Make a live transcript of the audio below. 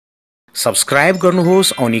Subscribe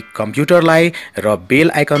गर्नुहोस् अनि कम्प्युटरलाई र बेल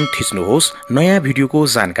आइकन थिच्नुहोस् नयाँ भिडियोको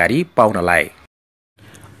जानकारी पाउनलाई।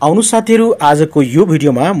 आउनु साथीहरु, आजको यो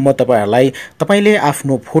भिडियोमा म तपाईहरुलाई तपाईले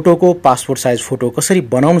आफ्नो फोटोको पासपोर्ट साइज फोटो कसरी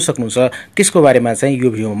बनाउन सक्नुहुन्छ त्यसको बारेमा चाहिँ यो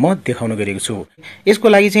भिडियोमा म देखाउन गएको छु। यसको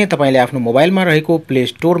लागि चाहिँ तपाईले आफ्नो मोबाइलमा रहेको प्ले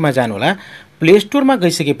स्टोरमा जानु होला। प्ले स्टोरमा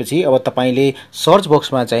गइसकेपछि अब तपाईले सर्च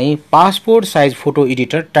बक्समा चाहिँ passport size photo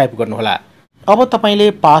editor type गर्नु होला। अब तपाईले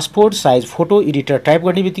passport size photo editor type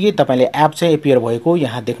गर्ने बित्तिकै तपाईले एप चाहिँ एपियर भएको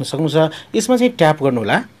यहाँ देख्न सक्नुहुन्छ। यसमा चाहिँ ट्याप गर्नु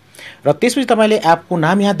होला र त्यसपछि तपाईले एपको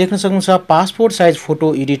नाम यहाँ देख्न सक्नुहुन्छ, passport size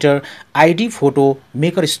photo editor ID photo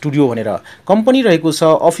maker studio भनेर कम्पनी रहेको छ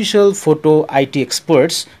अफिसियल फोटो आईटी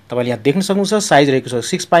एक्सपर्ट्स। तपाईले यहाँ देख्न सक्नुहुन्छ साइज रहेको छ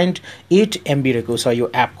 6.8 MB रहेको छ यो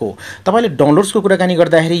एपको। तपाईले डाउनलोड्सको कुराकानी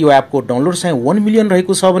गर्दाखेरि यो एपको डाउनलोड चाहिँ 1 मिलियन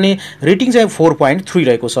रहेको छ भने रेटिङ चाहिँ 4.3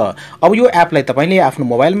 रहेको छ। अब यो एपलाई तपाईले आफ्नो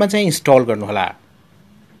मोबाइलमा चाहिँ इन्स्टल गर्नु होला।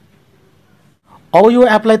 अब यो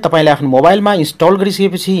एपलाई तपाईले आफ्नो मोबाइलमा इन्स्टल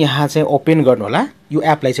गरिसकेपछि यहाँ चाहिँ ओपन गर्नु होला। यो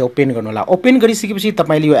एपलाई चाहिँ ओपन गर्नु होला। ओपन गरिसकेपछि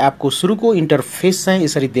तपाईले यो एपको सुरुको इन्टरफेस चाहिँ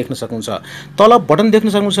यसरी देख्न सक्नुहुन्छ। तल बटन देख्न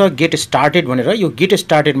सक्नुहुन्छ गेट स्टार्टेड भनेर। यो गेट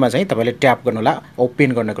स्टार्टेडमा चाहिँ तपाईले ट्याप गर्नु होला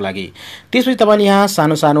ओपन गर्नको लागि। त्यसपछि तपाईले यहाँ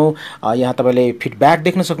सानो सानो यहाँ तपाईले फिडब्याक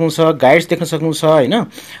देख्न सक्नुहुन्छ, गाइड्स देख्न सक्नुहुन्छ हैन,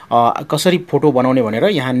 कसरी फोटो बनाउने भनेर।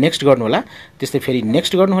 यहाँ नेक्स्ट गर्नु होला। त्यस्तै फेरि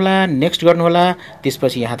नेक्स्ट गर्नु होला, नेक्स्ट गर्नु होला।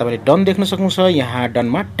 त्यसपछि यहाँ तपाईले डन देख्न सक्नुहुन्छ। यहाँ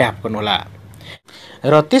डनमा ट्याप गर्नु होला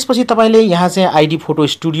र त्यसपछि तपाईले यहाँ चाहिँ आईडी फोटो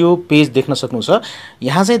स्टुडियो पेज देख्न सक्नुहुन्छ।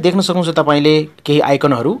 यहाँ चाहिँ देख्न सक्नुहुन्छ तपाईले केही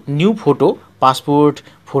आइकनहरु, न्यू फोटो, पासपोर्ट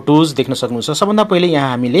फोटोज देख्न सक्नुहुन्छ। सबभन्दा पहिले यहाँ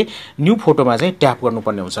हामीले न्यू फोटोमा चाहिँ ट्याप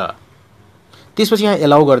गर्नुपर्ने हुन्छ। त्यसपछि यहाँ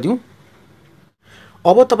एलाउ गर्दियौ।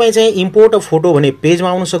 अब तपाई चाहिँ इम्पोर्ट अ फोटो भन्ने पेजमा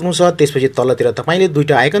आउन सक्नुहुन्छ। त्यसपछि तलतिर तपाईले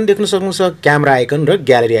दुईटा आइकन देख्न सक्नुहुन्छ, क्यामेरा आइकन र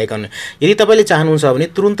ग्यालेरी आइकन। यदि तपाईले चाहनुहुन्छ भने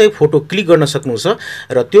तुरुन्तै फोटो क्लिक गर्न सक्नुहुन्छ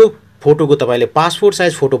र त्यो फोटोको तपाईले पासपोर्ट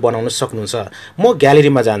साइज फोटो बनाउन सक्नुहुन्छ। म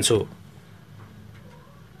ग्यालेरीमा जान्छु।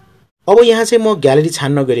 अब यहाँ चाहिँ म ग्यालेरी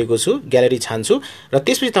छान्न गएको छु, ग्यालेरी छान्छु र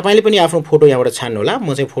त्यसपछि तपाईले पनि आफ्नो फोटो यहाँबाट छान्नु होला।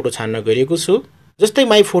 म चाहिँ फोटो छान्न गएको छु। जस्तै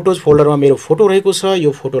माई फोटोज फोल्डरमा मेरो फोटो रहेको छ।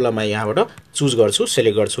 यो फोटोलाई म यहाँबाट चुज गर्छु,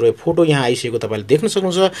 सेलेक्ट गर्छु र फोटो यहाँ आइसकेको तपाईले देख्न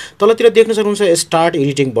सक्नुहुन्छ। तलतिर देख्न सक्नुहुन्छ स्टार्ट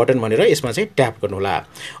एडिटिङ बटन भनेर, यसमा चाहिँ ट्याप गर्नु होला।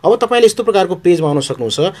 अब तपाईले यस्तो प्रकारको पेजमा आउन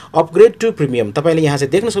सक्नुहुन्छ। अपग्रेड टु प्रिमियम तपाईले यहाँ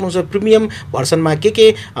चाहिँ देख्न सक्नुहुन्छ प्रिमियम भर्सनमा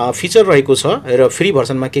के फिचर रहेको छ र फ्री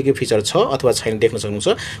भर्सनमा के फिचर छ अथवा छैन देख्न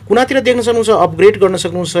सक्नुहुन्छ। कुनातिर देख्न सक्नुहुन्छ अपग्रेड गर्न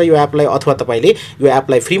सक्नुहुन्छ यो एपलाई, अथवा तपाईले यो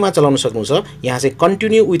एपलाई फ्रीमा चलाउन सक्नुहुन्छ। यहाँ चाहिँ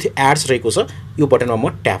कन्टिन्यू विथ एड्स रहेको छ। यो बटनमा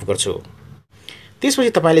म ट्याप गर्छु। त्यसपछि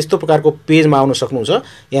तपाईले यस्तो प्रकारको पेजमा आउन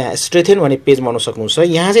सक्नुहुन्छ। यहाँ स्ट्रेथेन भन्ने पेजमा आउन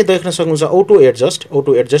सक्नुहुन्छ। यहाँ चाहिँ देख्न सक्नुहुन्छ अटो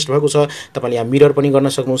एडजस्ट भएको छ। तपाईले यहाँ मिरर पनि गर्न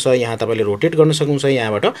सक्नुहुन्छ। यहाँ तपाईले रोटेट गर्न सक्नुहुन्छ।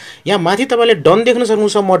 यहाँबाट यहाँ माथि तपाईले डन देख्न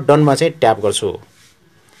सक्नुहुन्छ। म डनमा चाहिँ ट्याप गर्छु।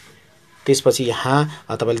 त्यसपछि यहाँ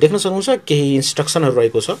तपाईले देख्न सक्नुहुन्छ केही इन्स्ट्रक्सनहरु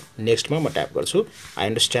रहेको छ। नेक्स्टमा म ट्याप गर्छु। I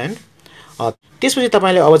understand. त्यसपछि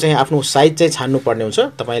तपाईले अब चाहिँ आफ्नो साइज चाहिँ छान्नु पर्ने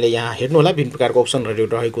हुन्छ। तपाईले यहाँ हेर्नु होला विभिन्न प्रकारको अप्सनहरु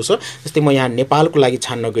रहेको छ। जस्तै म यहाँ नेपालको लागि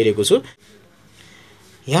छान्न गइरहेको छु।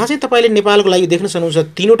 यहाँ चाहिँ तपाईले नेपालको लागि देख्न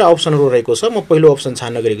सक्नुहुन्छ तीनवटा अप्सनहरु रहेको छ। म पहिलो अप्सन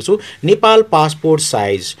छान्न गरेको छु, नेपाल पासपोर्ट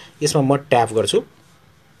साइज। यसमा म ट्याप गर्छु।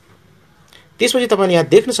 त्यसपछि तपाईले यहाँ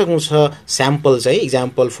देख्न सक्नुहुन्छ स्याम्पल चाहिँ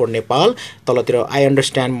एक्जाम्पल फर नेपाल। तलतिर आई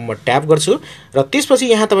अन्डरस्ट्यान्ड म ट्याप गर्छु र त्यसपछि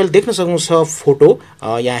यहाँ तपाईले देख्न सक्नुहुन्छ फोटो।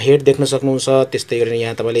 यहाँ हेड देख्न सक्नुहुन्छ। त्यस्तै गरेर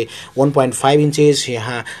यहाँ तपाईले 1.5 इन्चेस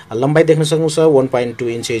यहाँ लम्बाइ देख्न सक्नुहुन्छ, 1.2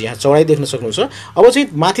 इन्चेस यहाँ चौडाइ देख्न सक्नुहुन्छ। अब चाहिँ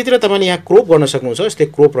माथितिर तपाईले यहाँ क्रोप गर्न सक्नुहुन्छ। यस्तै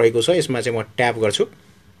क्रोप रहेको छ। यसमा चाहिँ म ट्याप गर्छु।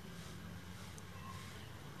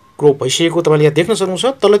 क्रोप भइसकेको तपाईले यहाँ देख्न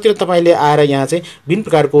सक्नुहुन्छ। तलतिर तपाईले आएर यहाँ चाहिँ विभिन्न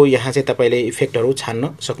प्रकारको यहाँ चाहिँ तपाईले इफेक्टहरु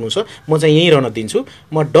छान्न सक्नुहुन्छ। म चाहिँ यही रहन दिन्छु।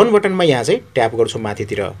 म डन बटनमा यहाँ चाहिँ ट्याप गर्छु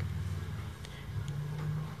माथितिर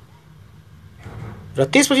र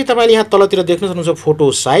त्यसपछि तपाईले यहाँ तलतिर देख्न सक्नुहुन्छ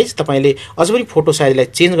फोटो साइज। तपाईले अझ पनि फोटो साइजलाई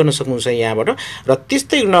चेन्ज गर्न सक्नुहुन्छ यहाँबाट र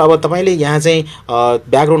त्यस्तै अब तपाईले यहाँ चाहिँ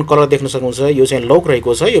ब्याकग्राउन्ड कलर देख्न सक्नुहुन्छ। यो चाहिँ लक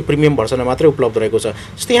रहेको छ। यो प्रिमियम भर्सनमा मात्रै उपलब्ध रहेको छ।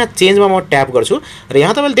 जस्तै यहाँ चेन्जमा म ट्याप गर्छु र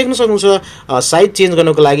यहाँ तपाईले देख्न सक्नुहुन्छ साइज चेन्ज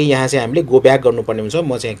गर्नको लागि यहाँ चाहिँ हामीले गो ब्याक गर्नुपर्ने हुन्छ।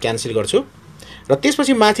 म चाहिँ क्यान्सल गर्छु र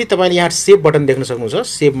त्यसपछि माथि तपाईले यहाँ सेभ बटन देख्न सक्नुहुन्छ।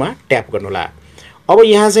 सेभमा ट्याप गर्नु होला। अब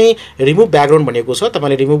यहाँ चाहिँ रिमुभ ब्याकग्राउन्ड भनेको छ।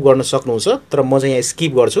 तपाईले रिमुभ गर्न सक्नुहुन्छ, तर म चाहिँ यहाँ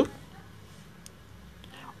स्किप गर्छु।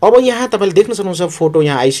 अब यहाँ तपाईले देख्न सक्नुहुन्छ फोटो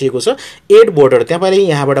यहाँ आइसकेको छ। एड बोर्डर तपाईले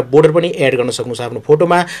यहाँबाट बोर्डर पनि एड गर्न सक्नुहुन्छ आफ्नो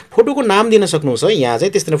फोटोमा। फोटोको नाम दिन सक्नुहुन्छ। यहाँ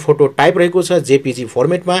चाहिँ त्यस्तै फोटो टाइप रहेको छ जेपीजी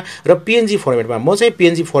फर्मेटमा र पीएनजी फर्मेटमा। म चाहिँ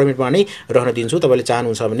पीएनजी फर्मेटमा नै रहन दिन्छु। तपाईले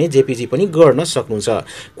चाहनुहुन्छ भने जेपीजी पनि गर्न सक्नुहुन्छ।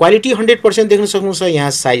 क्वालिटी 100% देख्न सक्नुहुन्छ। यहाँ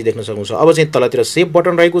साइज देख्न सक्नुहुन्छ। अब चाहिँ तलतिर सेभ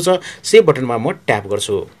बटन रहेको छ। सेभ बटनमा म ट्याप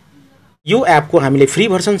गर्छु। यो एपको हामीले फ्री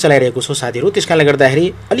भर्सन चलाइरहेको छौं साथीहरु। त्यसकारणले गर्दाखेरि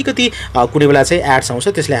अलिकति कुनै बेला चाहिँ एड्स आउँछ,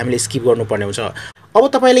 त्यसले हामीले स्किप गर्नुपर्ने हुन्छ। अब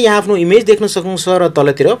तपाईले यहाँ आफ्नो इमेज देख्न सक्नुहुन्छ र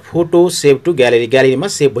तलतिर photo save to gallery ग्यालेरीमा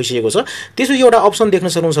save भइसकेको छ। त्यसपछि एउटा अप्सन देख्न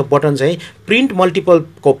सक्नुहुन्छ बटन चाहिँ प्रिन्ट मल्टिपल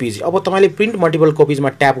कपिज। अब तपाईले प्रिन्ट मल्टिपल कपिजमा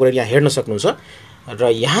ट्याप गरेर यहाँ हेर्न सक्नुहुन्छ र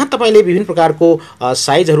यहाँ तपाईले विभिन्न प्रकारको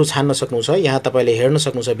साइजहरु छान्न सक्नुहुन्छ। यहाँ तपाईले हेर्न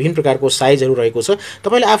सक्नुहुन्छ विभिन्न प्रकारको साइजहरु रहेको छ।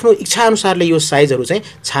 तपाईले आफ्नो इच्छा अनुसारले यो साइजहरु चाहिँ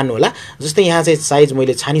छान्नु होला। जस्तै यहाँ चाहिँ साइज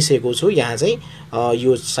मैले छानिसकेको छु। यहाँ चाहिँ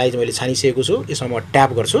यो साइज मैले छानिसकेको छु। यसमा म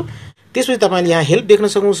ट्याप गर्छु। त्यसपछि तपाईले यहाँ हेल्प देख्न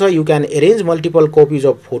सक्नुहुन्छ। You can arrange multiple copies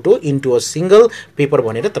of photo into a single paper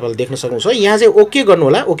भनेर तपाईले देख्न सक्नुहुन्छ। यहाँ चाहिँ ओके गर्नु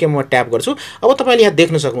होला। ओके म ट्याप गर्छु। अब तपाईले यहाँ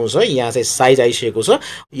देख्न सक्नुहुन्छ यहाँ चाहिँ साइज आइसकेको छ।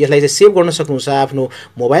 यसलाई चाहिँ सेभ गर्न सक्नुहुन्छ। आफ्नो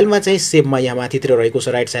मोबाइलमा चाहिँ सेभमा यहाँ माथितिर रहेको छ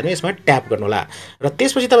राइट साइडमा, यसमा ट्याप गर्नु होला र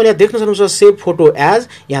त्यसपछि तपाईले यहाँ देख्न सक्नुहुन्छ सेभ फोटो एज।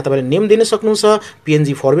 यहाँ तपाईले नेम दिन सक्नुहुन्छ।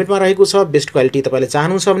 पीएनजी फर्मेटमा रहेको छ। बेस्ट क्वालिटी तपाईले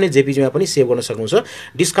चाहनुहुन्छ भने जेपीजी मा पनि सेभ गर्न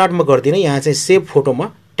सक्नुहुन्छ। डिस्कार्ड म गर्दिन। यहाँ चाहिँ सेभ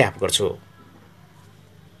फोटोमा ट्याप गर्छु।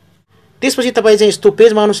 त्यसपछि तपाई चाहिँ यस्तो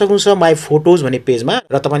पेजमा आउन सक्नुहुन्छ माई फोटोज भन्ने पेजमा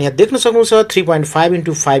र तपाईले यहाँ देख्न सक्नुहुन्छ 3.5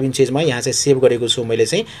 into 5 इन्चेसमा यहाँ चाहिँ सेभ गरेको छु मैले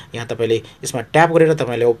चाहिँ। यहाँ तपाईले यसमा ट्याप गरेर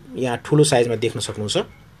तपाईले यहाँ ठूलो साइजमा देख्न सक्नुहुन्छ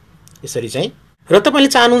यसरी चाहिँ। र तपाईले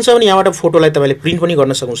चाहनुहुन्छ भने यहाँबाट फोटोलाई तपाईले प्रिन्ट पनि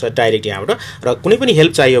गर्न सक्नुहुन्छ डाइरेक्ट यहाँबाट। र कुनै पनि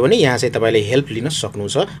हेल्प चाहियो भने यहाँ चाहिँ तपाईले हेल्प लिन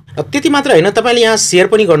सक्नुहुन्छ। र त्यति मात्र हैन, तपाईले यहाँ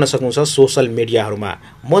शेयर पनि गर्न सक्नुहुन्छ सोशल मिडियाहरुमा।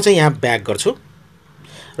 म चाहिँ यहाँ ब्याक गर्छु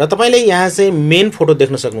र तपाईले यहाँ चाहिँ मेन फोटो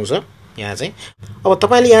देख्न सक्नुहुन्छ। यहाँ चाहिँ अब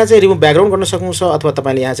तपाईले यहाँ चाहिँ रिमुभ ब्याकग्राउन्ड गर्न सक्नुहुन्छ अथवा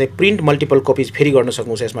तपाईले यहाँ चाहिँ प्रिन्ट मल्टिपल कपिज फेरि गर्न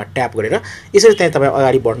सक्नुहुन्छ। यसमा ट्याप गरेर यसरी चाहिँ तपाई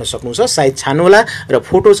अगाडि बढ्न सक्नुहुन्छ। साइज छान्नु होला र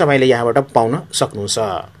फोटो तपाईले यहाँबाट पाउन सक्नुहुन्छ।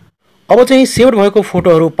 अब चाहिँ सेभ भएको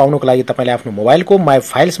फोटोहरु पाउनको लागि तपाईले आफ्नो मोबाइलको माई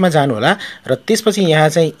फाइल्समा जानु होला र त्यसपछि यहाँ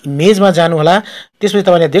चाहिँ इमेजमा जानु होला। त्यसपछि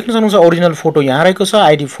तपाईले देख्न सक्नुहुन्छ ओरिजिनल फोटो यहाँ रहेको छ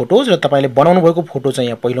आईडी फोटोज र तपाईले बनाउनु भएको फोटो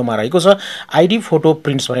चाहिँ यहाँ पहिलोमा रहेको छ आईडी फोटो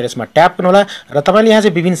प्रिन्ट्स भनेर यसमा ट्याप गर्नु होला र तपाईले यहाँ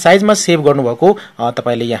चाहिँ विभिन्न साइजमा सेभ गर्नुभएको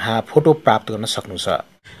तपाईले यहाँ फोटो प्राप्त गर्न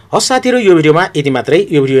सक्नुहुन्छ। हस् साथीहरु, यो भिडियोमा यति मात्रै।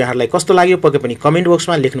 यो भिडियो यहाँलाई कस्तो लाग्यो पक्कै पनि कमेन्ट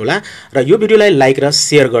बक्समा लेख्नु होला र यो भिडियोलाई लाइक र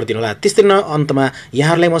शेयर गरिदिनु होला। त्यस्तै न अन्तमा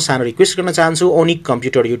यहाँलाई म सानो रिक्वेस्ट गर्न चाहन्छु ओनिक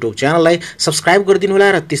कम्प्युटर युट्युब च्यानललाई सब्स्क्राइब गरिदिनु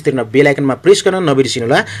होला र त्यस्तै न बेल आइकनमा प्रेस गर्न नबिर्सिनु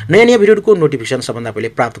होला नयाँ नयाँ भिडियोको नोटिफिकेसन सबभन्दा पहिले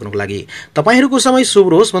प्राप्त गर्नको लागि। तपाईहरुको समय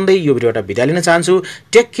शुभ रहोस् भन्दै यो भिडियोबाट बिदा लिन चाहन्छु।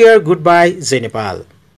 Take care, good by, Jay Nepal.